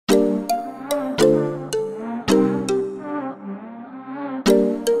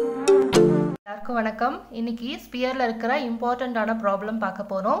வணக்கம் இன்னைக்கு ஸ்பியர்ல இருக்கிற இம்பார்ட்டன்ட்டான ப்ராப்ளம் பார்க்க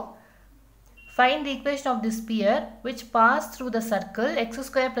போறோம். Find the equation of the sphere which pass through the circle x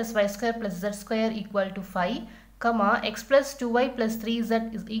square plus y square plus z square equal to 5, comma x plus 2y plus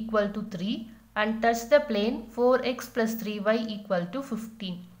 3z is equal to 3 and touch the plane 4x plus 3y equal to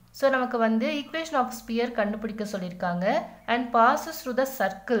 15. So நமக்கு வந்து equation of sphere கண்டுபிடிக்க சொல்லிருக்காங்க and passes through the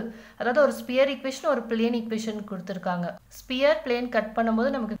circle. அதாவது ஒரு sphere equation ஒரு plane equation கொடுத்திருக்காங்க. Sphere plane cut பண்ணும்போது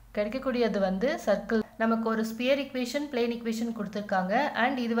நமக்கு கிடைக்கக்கூடியது வந்து circle. நமக்கு ஒரு sphere equation plane equation கொடுத்திருக்காங்க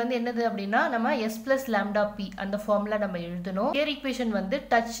and இது வந்து என்னது அப்படினா நம்ம s plus lambda p அந்த ஃபார்முலா நம்ம எழுதணும். Sphere equation வந்து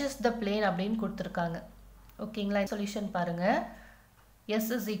touches the plane அப்படினு கொடுத்திருக்காங்க. ஓகேங்களா? சொல்யூஷன் பாருங்க. s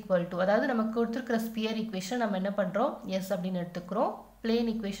is equal to அதாவது நமக்கு கொடுத்திருக்கிற sphere equation நம்ம என்ன பண்றோம்? s அப்படினு எடுத்துக்கிறோம். Plane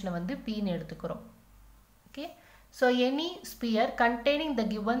equation வந்து p னு எடுத்துக்கிறோம். Okay? So any sphere containing the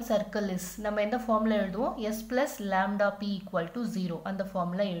given circle is நம்ம எந்த ஃபார்முலா எழுதுவோம்? s plus lambda p equal to 0 அந்த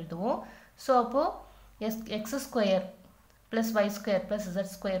ஃபார்முலா எழுதுவோம். So அப்போ x square plus y square plus z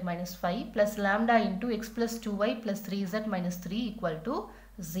square minus 5 plus lambda into x plus 2y plus 3z minus 3 equal to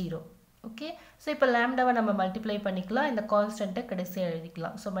 0. Okay? So இப்போ lambda நம்ம multiply பண்ணிக்கலாம். இந்த constant கடைசியா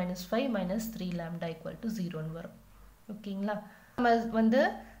எழுதிக்கலாம். So minus 5 minus 3 lambda equal to 0 னு வரும். ஓகேங்களா? நம்ம வந்து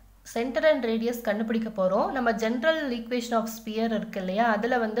center and radius கண்டுபிடிக்க போறோம். நம்ம general equation of sphere இருக்கு இல்லையா?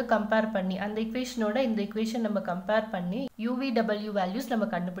 அதுல வந்து compare பண்ணி அந்த equationோட இந்த equation நம்ம compare பண்ணி UVW values நம்ம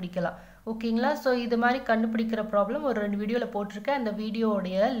கண்டுபிடிக்கலாம். ஓகேங்களா? சோ இது மாதிரி கண்டுபிடிக்கிற problem ஒரு ரெண்டு வீடியோல போட்டுருக்கேன். அந்த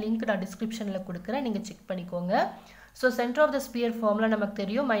வீடியோடைய லிங்க் நான் descriptionல கொடுக்கிறேன். நீங்க செக் பண்ணிக்கோங்க. So center of the sphere formula நமக்கு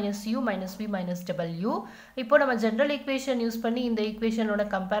தெரியும் minus u minus v minus w. இப்போ நம்ம general equation யூஸ் பண்ணி இந்த equationோட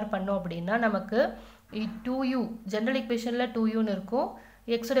compare பண்ணோம் அப்படின்னா நமக்கு 2u general equationல 2u னு இருக்கும்.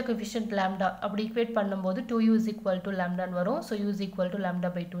 x ஓட coefficient lambda அப்படி equate பண்ணும்போது 2u is equal to lambda னு வரும். So u is equal to lambda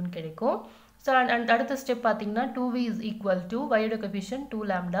by 2 னு கிடைக்கும். So அடுத்த ஸ்டெப் பாத்தீங்கன்னா 2v is equal to y ஓட coefficient 2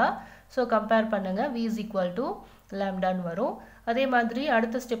 lambda. So compare பண்ணுங்க v is equal to lambda னு வரும். அதே மாதிரி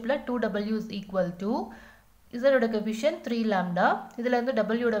அடுத்த ஸ்டெப்ல 2w is equal to z ஓட coefficient 3 lambda. இதுல இருந்து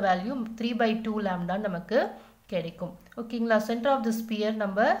w ஓட வேல்யூ 3 by 2 lambda நமக்கு கிடைக்கும். ஓகேங்களா? சென்டர் ஆஃப் தி ஸ்பியர்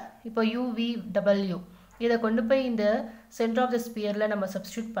நம்ம இப்போ UVW இத கொண்டு போய் இந்த சென்டர் ஆஃப் தி ஸ்பியர்ல நம்ம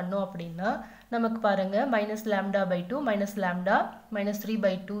சப்ஸ்டிட்யூட் பண்ணோம் அப்படினா நமக்கு பாருங்க minus lambda by 2 minus lambda minus 3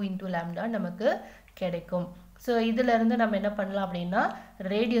 by 2 into lambda நமக்கு கிடைக்கும். சோ இதில இருந்து நம்ம என்ன பண்ணலாம் அப்படினா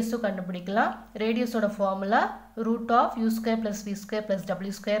ரேடியஸும் கண்டுபிடிக்கலாம். ரேடியஸோட formula root of u square plus v square plus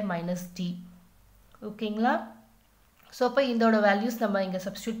w square minus t. ஓகேங்களா? சோ அப்ப இதோட வேல்யூஸ் நம்ம இங்க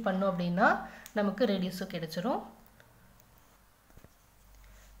சப்ஸ்டிட்யூட் பண்ணோம் அப்படினா நமக்கு ரேடியஸும் கிடைச்சிரும்.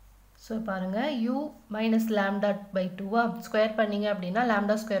 சோ பாருங்க u minus lambda by 2 square பண்ணீங்க அப்படினா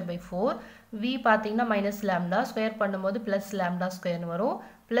lambda square by 4, v பாத்தீங்கன்னா minus lambda ஸ்கொயர் பண்ணும்போது plus lambda square வரும்,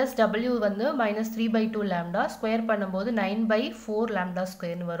 plus w வந்து minus 3 by 2 lambda ஸ்கொயர் பண்ணும்போது 9 by 4 lambda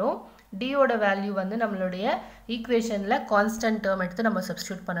square வரும். d ஓட வேல்யூ வந்து நம்மளுடைய ஈக்குவேஷன்ல கான்ஸ்டன்ட் டேர்ம் எடுத்து நம்ம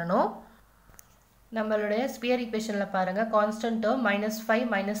சப்ஸ்டிட்யூட் பண்ணனும். நம்மளுடைய ஸ்பியர் ஈக்குவேஷன்ல பாருங்க கான்ஸ்டன்ட் டேர்ம் -5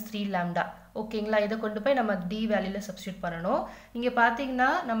 -3 lambda. ஓகேங்களா? இத கொண்டு போய் நம்ம d வேல்யூல சப்ஸ்டிட்யூட் பண்ணனும். இங்க பாத்தீங்கன்னா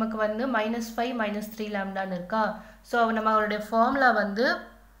நமக்கு வந்து -5 -3 lambda ன்னு இருக்கா? சோ நம்மளுடைய ஃபார்முலா வந்து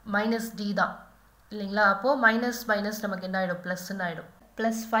 -d தான். இல்லீங்களா? அப்போ மைனஸ் நமக்கு என்ன ஆயிடும்? பிளஸ் ன்னு ஆயிடும்.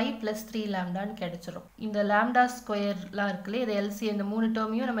 +5 +3 lambda ன்னு கிடைச்சிரும். இந்த lambda ஸ்கொயர்லாம் இருக்குல இது LCM இந்த மூணு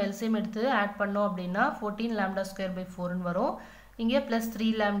டேர்மையும் நம்ம LCM எடுத்து ஆட் பண்ணோம் அப்படினா 14 lambda square by 4 ன்னு வரும். இங்க +3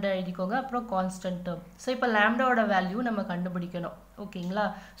 lambda எழுதிக்கோங்க. அப்புறம் கான்ஸ்டன்ட் டேர்ம். சோ இப்போ lambda ஓட வேல்யூ நம்ம கண்டுபிடிக்கணும். ஓகேங்களா?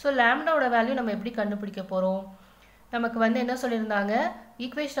 சோ lambda ஓட வேல்யூ நம்ம எப்படி கண்டுபிடிக்க போறோம்? நமக்கு வந்து என்ன சொல்லிருந்தாங்க?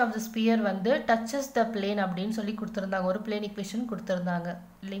 ஈக்குவேஷன் ஆஃப் தி ஸ்பியர் வந்து touches the plane அப்படினு சொல்லி கொடுத்திருந்தாங்க. ஒரு plane equation கொடுத்திருந்தாங்க.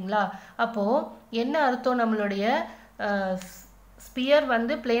 இல்லீங்களா? அப்போ என்ன அர்த்தம் நம்மளுடைய ஸ்பியர்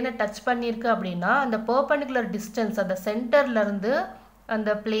வந்து plane டச் பண்ணிருக்கு அப்படினா அந்த perpendicular distance அந்த சென்டர்ல இருந்து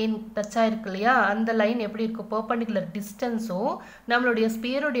அந்த plane டச் ஆயிருக்கு இல்லையா? அந்த லைன் எப்படி இருக்கும்? perpendicular distanceம் நம்மளுடைய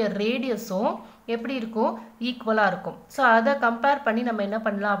ஸ்பியருடைய ரேடியஸும் எப்படி இருக்கும்? ஈக்குவலா இருக்கும். சோ அத கம்பேர் பண்ணி நம்ம என்ன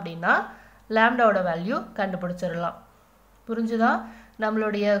பண்ணலாம் அப்படினா lambda ஓட வேல்யூ கண்டுபிடிச்சிரலாம். புரிஞ்சுதா?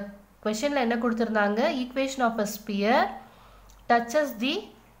 நம்மளுடைய क्वेश्चनல என்ன கொடுத்திருந்தாங்க? equation of a sphere touches the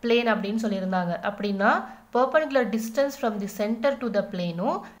plane அப்படினு சொல்லிருந்தாங்க. அப்படினா perpendicular distance from the center to the plane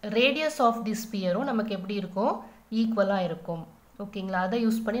radius of the sphere நமக்கு எப்படி இருக்கும்? ஈக்குவலா இருக்கும். ஓகேங்களா? அதை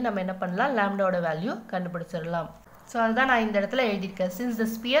யூஸ் பண்ணி நம்ம என்ன பண்ணலாம்? lambda ஓட வேல்யூ கண்டுபிடிச்சிரலாம். சோ அதுதான் நான் இந்த இடத்துல எழுதிருக்கேன். Since the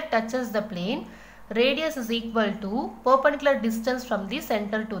sphere touches the plane, radius is equal to perpendicular distance from the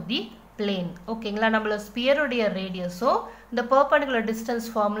center to the plane. ஓகேங்களா? நம்மளோட ஸ்பியர் உடைய ரேடியஸோ இந்த perpendicular distance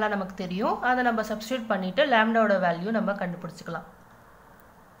ஃபார்முலா நமக்கு தெரியும். அதை நம்ம சப்ஸ்டிட்யூட் பண்ணிட்டு lambda ஓட வேல்யூ நம்ம கண்டுபிடிச்சுக்கலாம்.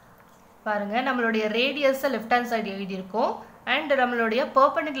 பாருங்க நம்மளுடைய ரேடியஸை லெஃப்ட் ஹேண்ட் சைடு எழுதி இருக்கோம். அண்ட் நம்மளுடைய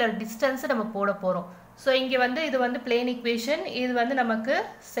பெர்பெண்டிகுலர் டிஸ்டன்ஸ் நம்ம போட போகிறோம். ஸோ இங்கே வந்து இது வந்து பிளேன் ஈக்குவேஷன், இது வந்து நமக்கு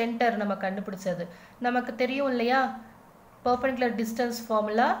சென்டர் நம்ம கண்டுபிடிச்சது. நமக்கு தெரியும் இல்லையா, perpendicular distance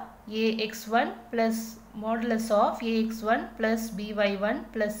formula ax1 plus modulus of ax1 plus by1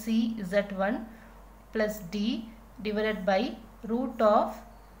 plus cz1 plus d divided by root of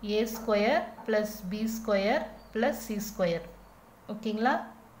a square plus b square plus c square. ஓகேங்களா?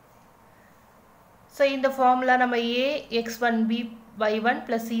 ஸோ இந்த ஃபார்முலா நம்ம ax1 by1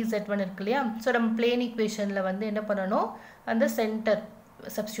 plus cz1 இருக்கு இல்லையா, so நம்ம plane ஈக்குவேஷனில் வந்து என்ன பண்ணணும், அந்த சென்டர்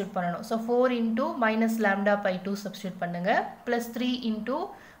சப்ஸ்டியூட் பண்ணணும். So 4 into minus lambda by 2 substitute பண்ணுங்க, plus 3 into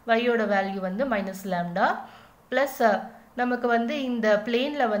y-ஓட வேல்யூ வந்து மைனஸ் லேம்டா, ப்ளஸ் நமக்கு வந்து இந்த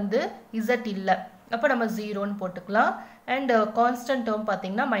பிளேனில் வந்து z இல்லை, அப்போ நம்ம 0ன்னு போட்டுக்கலாம். அண்ட் கான்ஸ்டன்ட் டேர்ம்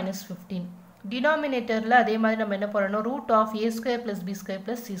பார்த்தீங்கன்னா -15. டினாமினேட்டரில் அதே மாதிரி நம்ம என்ன பண்ணணும், root of a square plus b square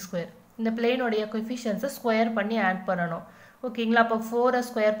plus c square, இந்த பிளேனோடைய கொஃபிஷியன்ஸை ஸ்கொயர் பண்ணி ஆட் பண்ணணும். ஓகேங்களா? அப்போ 4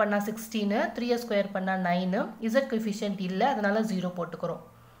 ஸ்கொயர் பண்ணால் 16, 3 ஸ்கொயர் பண்ணால் 9, z கொஃபிஷியன்ட் இல்லை, அதனால 0 போட்டுக்கிறோம்.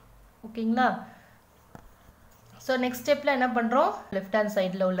 ஓகேங்களா? ஸோ நெக்ஸ்ட் ஸ்டெப்பில் என்ன பண்ணுறோம், லெஃப்ட் ஹேண்ட்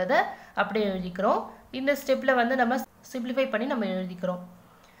சைடில் உள்ளதை அப்படியே எழுதிக்கிறோம். இந்த ஸ்டெப்பில் வந்து நம்ம சிம்பிளிஃபை பண்ணி நம்ம எழுதிக்கிறோம்.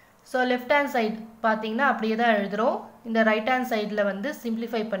 ஸோ லெஃப்ட் ஹேண்ட் சைடு பார்த்தீங்கன்னா அப்படியே தான் எழுதுகிறோம். இந்த ரைட் ஹேண்ட் சைடில் வந்து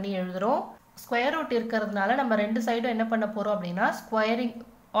சிம்பிளிஃபை பண்ணி எழுதுகிறோம். ஸ்கொயர் ரூட் இருக்கிறதுனால நம்ம ரெண்டு சைடும் என்ன பண்ண போகிறோம் அப்படின்னா ஸ்கொயரிங்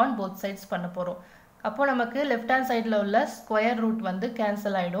ஆன் போத் சைட்ஸ் பண்ண போகிறோம். அப்போ நமக்கு லெஃப்ட் ஹேண்ட் சைடில் உள்ள ஸ்கொயர் ரூட் வந்து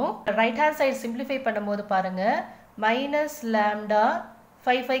கேன்சல் ஆகிடும். ரைட் ஹேண்ட் சைடு சிம்பிளிஃபை பண்ணும்போது பாருங்கள், மைனஸ் லேம்டா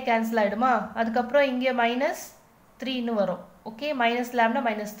 5 கேன்சல் ஆகிடுமா, அதுக்கப்புறம் இங்கே -3ன்னு வரும். ஓகே, மைனஸ் லேம்டா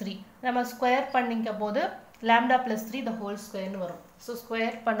 -3 நம்ம ஸ்கொயர் பண்ணிக்க போது லேம்டா ப்ளஸ் 3 த ஹோல் ஸ்கொயர்னு வரும். ஸோ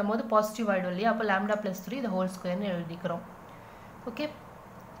ஸ்கொயர் பண்ணும்போது பாசிட்டிவ் ஆகிடும் இல்லையா, அப்போ லேம்டா ப்ளஸ் 3 த ஹோல் ஸ்கொயர்னு எழுதிக்கிறோம். Okay,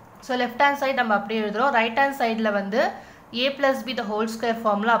 so left hand side நம்ம அப்படியே எழுதுகிறோம். ரைட் ஹேண்ட் சைடில் வந்து a plus b the whole square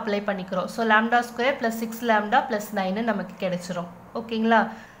formula apply பண்ணிக்கிறோம். So lambda square plus 6 lambda plus 9 நமக்கு கிடைச்சிரும். ஓகேங்களா?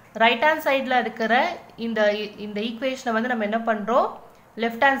 ரைட் ஹேண்ட் சைடில் இருக்கிற இந்த ஈக்குவேஷனை வந்து நம்ம என்ன பண்ணுறோம்,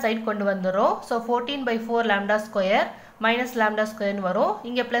 லெஃப்ட் ஹேண்ட் சைடு கொண்டு வந்துடும். So 14/4 lambda square minus lambda ஸ்கொயர்னு வரும்.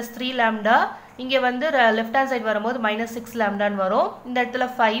 இங்கே ப்ளஸ் 3 லேம்டா, இங்கே வந்து லெஃப்ட் ஹேண்ட் சைடு வரும்போது -6 லேம்டான்னு வரும். இந்த இடத்துல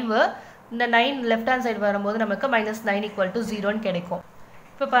 5, இந்த 9 லெஃப்ட் ஹேண்ட் சைடு வரும்போது நமக்கு -9 = 0ன்னு கிடைக்கும்.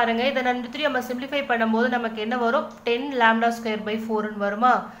 இப்போ பாருங்கள், இதை ரெண்டுத்தையும் நம்ம சிம்பிளிஃபை பண்ணும்போது நமக்கு என்ன வரும், 10 லேம்டா ஸ்கொயர் பை 4ன்னு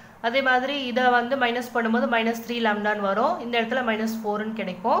வருமா. அதே மாதிரி இதை வந்து மைனஸ் பண்ணும்போது -3 லேம்டான்னு வரும். இந்த இடத்துல -4ன்னு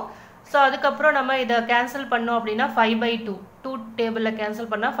கிடைக்கும். ஸோ அதுக்கப்புறம் நம்ம இதை கேன்சல் பண்ணோம் அப்படின்னா 5/2 2 டேபிளில்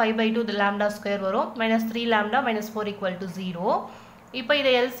கேன்சல் பண்ணால் 5/2 லேம்டா ஸ்கொயர் வரும். -3 லேம்டா -4 = 0. இப்போ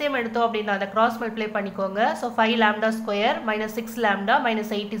இதை எல்சிஎம் எடுத்தோம் அப்படின்னா அதை கிராஸ் மல்டிப்ளை பண்ணிக்கோங்க. ஸோ 5 லேம்டா ஸ்கொயர் -6 லேம்டா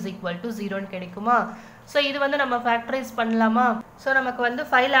 -8 = 0ன்னு கிடைக்குமா. ஸோ இது வந்து நம்ம ஃபேக்டரைஸ் பண்ணலாமா. ஸோ நமக்கு வந்து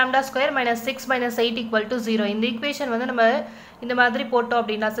 5 லேம்டா ஸ்கொயர் -6 -8 = 0. இந்த ஈக்குவேஷன் வந்து நம்ம இந்த மாதிரி போட்டோம்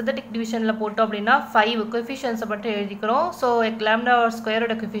அப்படின்னா சிந்தட்டிக் டிவிஷனில் போட்டோம் அப்படின்னா 5 கொஃபிஷியன்ஸை மட்டும் எழுதிக்கிறோம். ஸோ லேம்டா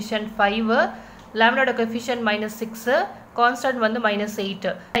ஸ்கொயரோட கொஃபிஷியன்ட் 5, லேம்டாவோட கொஃபிஷியன்ட் -6, கான்ஸ்டன்ட் வந்து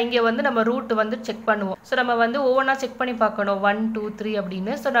 -8. இங்கே வந்து நம்ம ரூட் வந்து செக் பண்ணுவோம். ஸோ நம்ம வந்து ஒவ்வொன்றா செக் பண்ணி பார்க்கணும், 1 2 3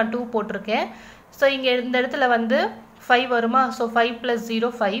 அப்படின்னு. ஸோ நான் 2 போட்டிருக்கேன். ஸோ இங்கே இந்த இடத்துல வந்து 5 வருமா. ஸோ 5 +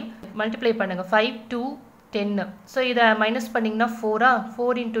 0 5 மல்டிப்ளை பண்ணுங்கள். 5 2 10. ஸோ இதை மைனஸ் பண்ணிங்கன்னா 4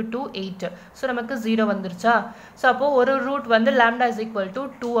 × 2 8. ஸோ நமக்கு 0 வந்துருச்சா. ஸோ அப்போது ஒரு ரூட் வந்து லேம்டா =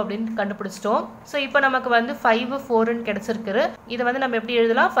 2 அப்படின்னு கண்டுபிடிச்சிட்டோம். ஸோ இப்போ நமக்கு வந்து 5 4ன்னு கிடச்சிருக்கு. இதை வந்து நம்ம எப்படி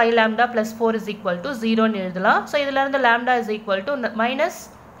எழுதலாம், 5 லேம்டா + 4 = 0ன்னு எழுதலாம். ஸோ இதிலேருந்து லேம்டா =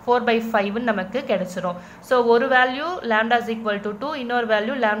 -4/5ன்னு நமக்கு கிடைச்சிரும். ஸோ ஒரு வேல்யூ லேம்டா = 2, இன்னொரு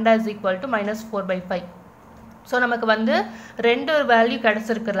வேல்யூ லேம்டா = -4/5. ஸோ நமக்கு வந்து 2 வேல்யூ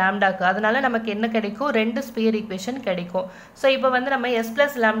கிடச்சிருக்கு லேம்டாக்கு. அதனால நமக்கு என்ன கிடைக்கும், 2 ஸ்பியர் ஈக்குவேஷன் கிடைக்கும். ஸோ இப்போ வந்து நம்ம s +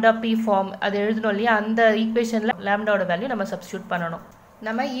 λp ஃபார்ம் அது எழுதணும் இல்லையா, அந்த ஈக்குவேஷனில் லேம்டாவோட வேல்யூ நம்ம சப்ஸ்டியூட் பண்ணணும்.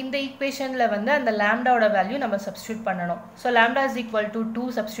 நம்ம இந்த ஈக்குவேஷனில் வந்து அந்த லேம்டாவோட வேல்யூ நம்ம சப்ஸ்டியூட் பண்ணணும். ஸோ லேம்டா = 2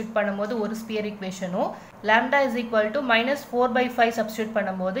 சப்ஸ்டியூட் பண்ணும்போது ஒரு ஸ்பியர் ஈக்குவேஷனும், லேம்டா = -4/5 சப்ஸ்டியூட்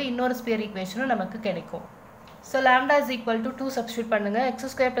பண்ணும்போது இன்னொரு ஸ்பியர் ஈக்குவேஷனும் நமக்கு கிடைக்கும். ஸோ லேம்டா = 2 சப்ஸ்டியூட் பண்ணுங்கள். x²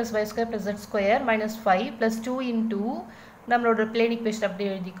 + y² + z² -5 + 2 × நம்மளோட பிளேன் ஈக்குவேஷன் அப்படி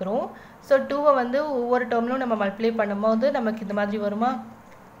எழுதிக்கிறோம். ஸோ 2வை வந்து ஒவ்வொரு டேர்ம்லும் நம்ம மல்டிப்ளை பண்ணும்போது நமக்கு இந்த மாதிரி வருமா,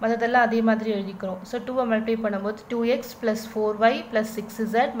 மற்றதெல்லாம் அதே மாதிரி எழுதிக்கிறோம். ஸோ 2வை மல்டிப்ளை பண்ணும்போது 2x + 4y +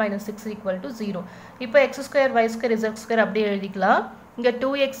 6z -6 = 0. இப்போ x² y² z² அப்படியே எழுதிக்கலாம். இங்கே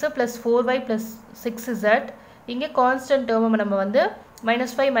 2x + 4y + 6z, இங்கே கான்ஸ்டன்ட் டேர்ம் நம்ம வந்து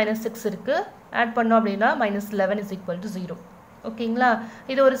 -5 -6 இருக்குது, ஆட் பண்ணோம் அப்படின்னா -11 = 0. ஓகேங்களா.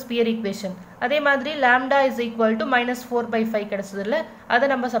 இது ஒரு ஸ்பியர் ஈக்குவேஷன். அதே மாதிரி லேம்டா = -4/5 கிடச்சது இல்லை, அதை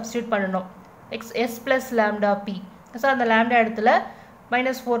நம்ம சப்ஸ்டியூட் பண்ணணும். s + λp. ஸோ அந்த லேம்டா இடத்துல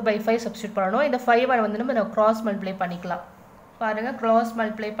 -4/5 சப்ஸ்டியூட் பண்ணணும். இந்த 5 வந்து நம்ம கிராஸ் மல்டிப்ளை பண்ணிக்கலாம். பாருங்கள், கிராஸ்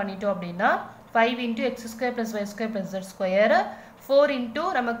மல்டிப்ளை பண்ணிட்டோம் அப்படின்னா 5 into x square plus y square plus z square 4 into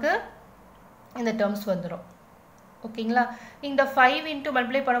நமக்கு இந்த terms வந்துரும் ஓகேங்களா இந்த 5 into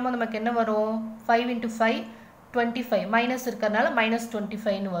மல்டிப்ளை பண்ணும்போது நமக்கு என்ன வரும் 5 into 5 25 மைனஸ் இருக்கறனால minus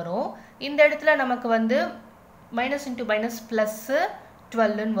 25 ன்னு வரும் இந்த இடத்துல நமக்கு வந்து minus into minus plus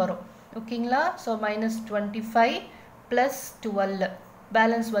 12 ன்னு வரும் ஓகேங்களா so minus 25 plus 12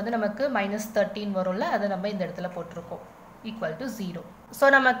 பேலன்ஸ் வந்து நமக்கு minus 13 வரும்ல அதை நம்ம இந்த இடத்துல போட்டுருக்கோம் equal to 0 so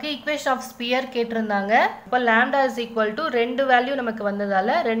நமக்கு equation of sphere கேட்டிருந்தாங்க இப்போ lambda is equal to ரெண்டு வேல்யூ நமக்கு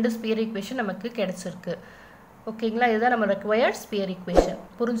வந்ததால ரெண்டு sphere equation நமக்கு கிடைச்சிருக்கு ஓகேங்களா இதுதான் நம்ம required sphere equation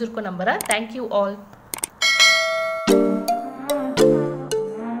புரிஞ்சிருக்கும் நம்புறேன் thank you all